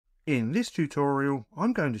In this tutorial,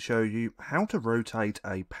 I'm going to show you how to rotate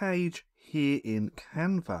a page here in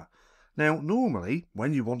Canva. Now, normally,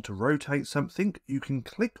 when you want to rotate something, you can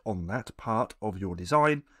click on that part of your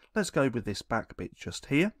design. Let's go with this back bit just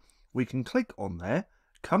here. We can click on there,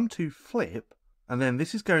 come to flip, and then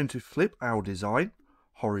this is going to flip our design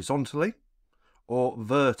horizontally or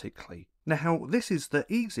vertically. Now, this is the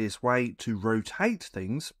easiest way to rotate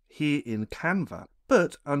things here in Canva,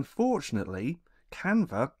 but unfortunately,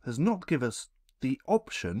 Canva has not given us the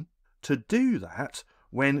option to do that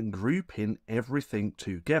when grouping everything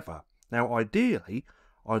together. Now, ideally,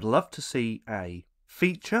 I'd love to see a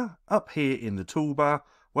feature up here in the toolbar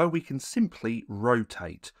where we can simply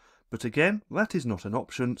rotate. But again, that is not an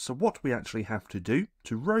option, so what we actually have to do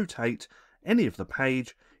to rotate any of the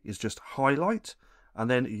page is just highlight and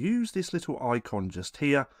then use this little icon just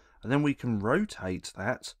here, and then we can rotate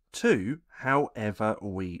that to however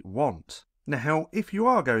we want. Now, if you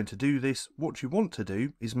are going to do this, what you want to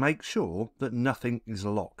do is make sure that nothing is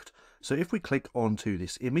locked. So if we click onto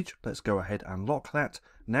this image, let's go ahead and lock that.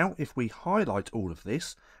 Now, if we highlight all of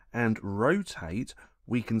this and rotate,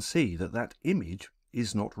 we can see that that image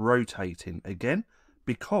is not rotating again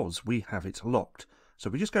because we have it locked. So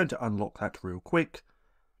we're just going to unlock that real quick.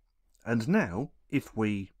 And now, if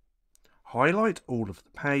we highlight all of the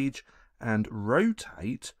page and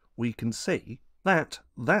rotate, we can see that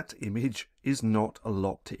that image is not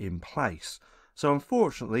locked in place. So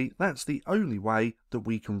unfortunately, that's the only way that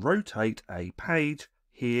we can rotate a page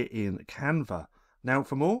here in Canva. Now,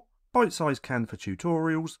 for more bite-sized Canva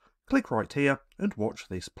tutorials, click right here and watch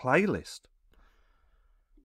this playlist.